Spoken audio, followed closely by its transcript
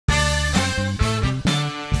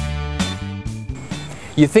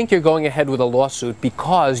You think you're going ahead with a lawsuit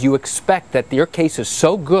because you expect that your case is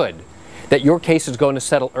so good that your case is going to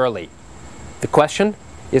settle early. The question,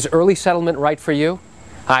 is early settlement right for you?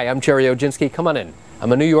 Hi, I'm Gerald Oginski. Come on in.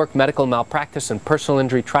 I'm a New York medical malpractice and personal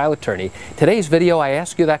injury trial attorney. Today's video, I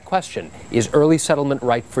ask you that question, is early settlement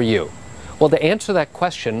right for you? Well, to answer that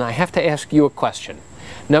question, I have to ask you a question.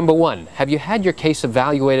 Number one, have you had your case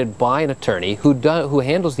evaluated by an attorney who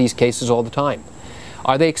handles these cases all the time?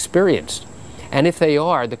 Are they experienced? And if they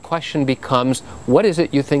are, the question becomes, what is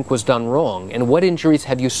it you think was done wrong, and what injuries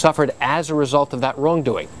have you suffered as a result of that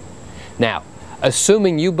wrongdoing? Now,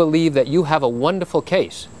 assuming you believe that you have a wonderful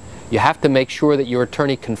case, you have to make sure that your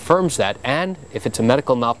attorney confirms that, and if it's a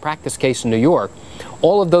medical malpractice case in New York,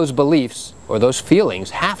 all of those beliefs or those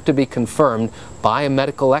feelings have to be confirmed by a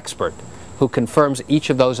medical expert who confirms each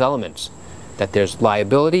of those elements, that there's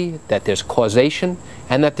liability, that there's causation,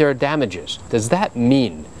 and that there are damages. Does that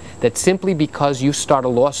mean that simply because you start a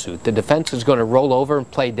lawsuit, the defense is going to roll over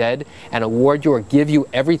and play dead and award you or give you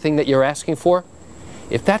everything that you're asking for?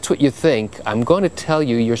 If that's what you think, I'm going to tell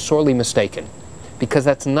you you're sorely mistaken, because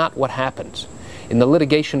that's not what happens. In the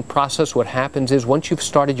litigation process, what happens is once you've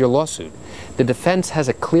started your lawsuit, the defense has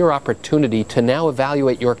a clear opportunity to now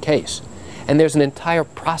evaluate your case. And there's an entire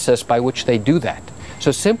process by which they do that.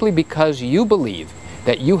 So simply because you believe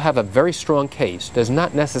that you have a very strong case does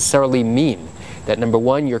not necessarily mean that, number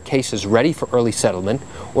one, your case is ready for early settlement,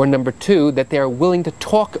 or number two, that they are willing to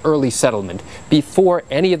talk early settlement before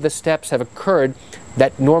any of the steps have occurred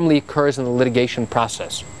that normally occurs in the litigation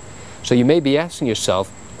process. So you may be asking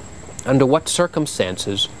yourself, under what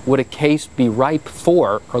circumstances would a case be ripe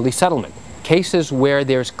for early settlement? Cases where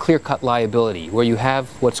there's clear-cut liability, where you have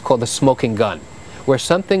what's called a smoking gun, where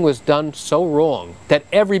something was done so wrong that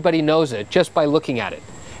everybody knows it just by looking at it.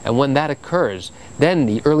 And when that occurs, then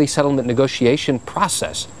the early settlement negotiation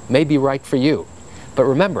process may be right for you. But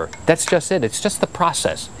remember, that's just it. It's just the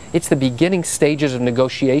process. It's the beginning stages of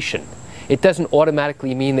negotiation. It doesn't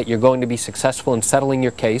automatically mean that you're going to be successful in settling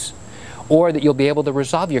your case, or that you'll be able to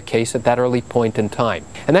resolve your case at that early point in time.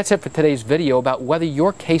 And that's it for today's video about whether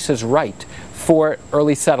your case is right for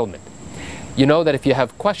early settlement. You know that if you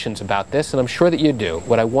have questions about this, and I'm sure that you do,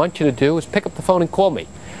 what I want you to do is pick up the phone and call me.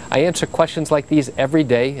 I answer questions like these every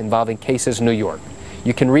day involving cases in New York.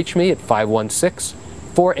 You can reach me at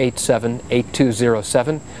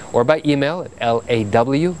 516-487-8207 or by email at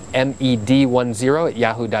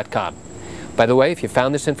lawmed10@yahoo.com. By the way, if you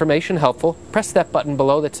found this information helpful, press that button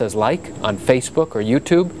below that says like on Facebook or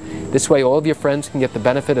YouTube. This way all of your friends can get the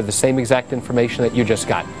benefit of the same exact information that you just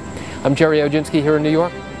got. I'm Gerald Oginski here in New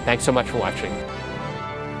York. Thanks so much for watching.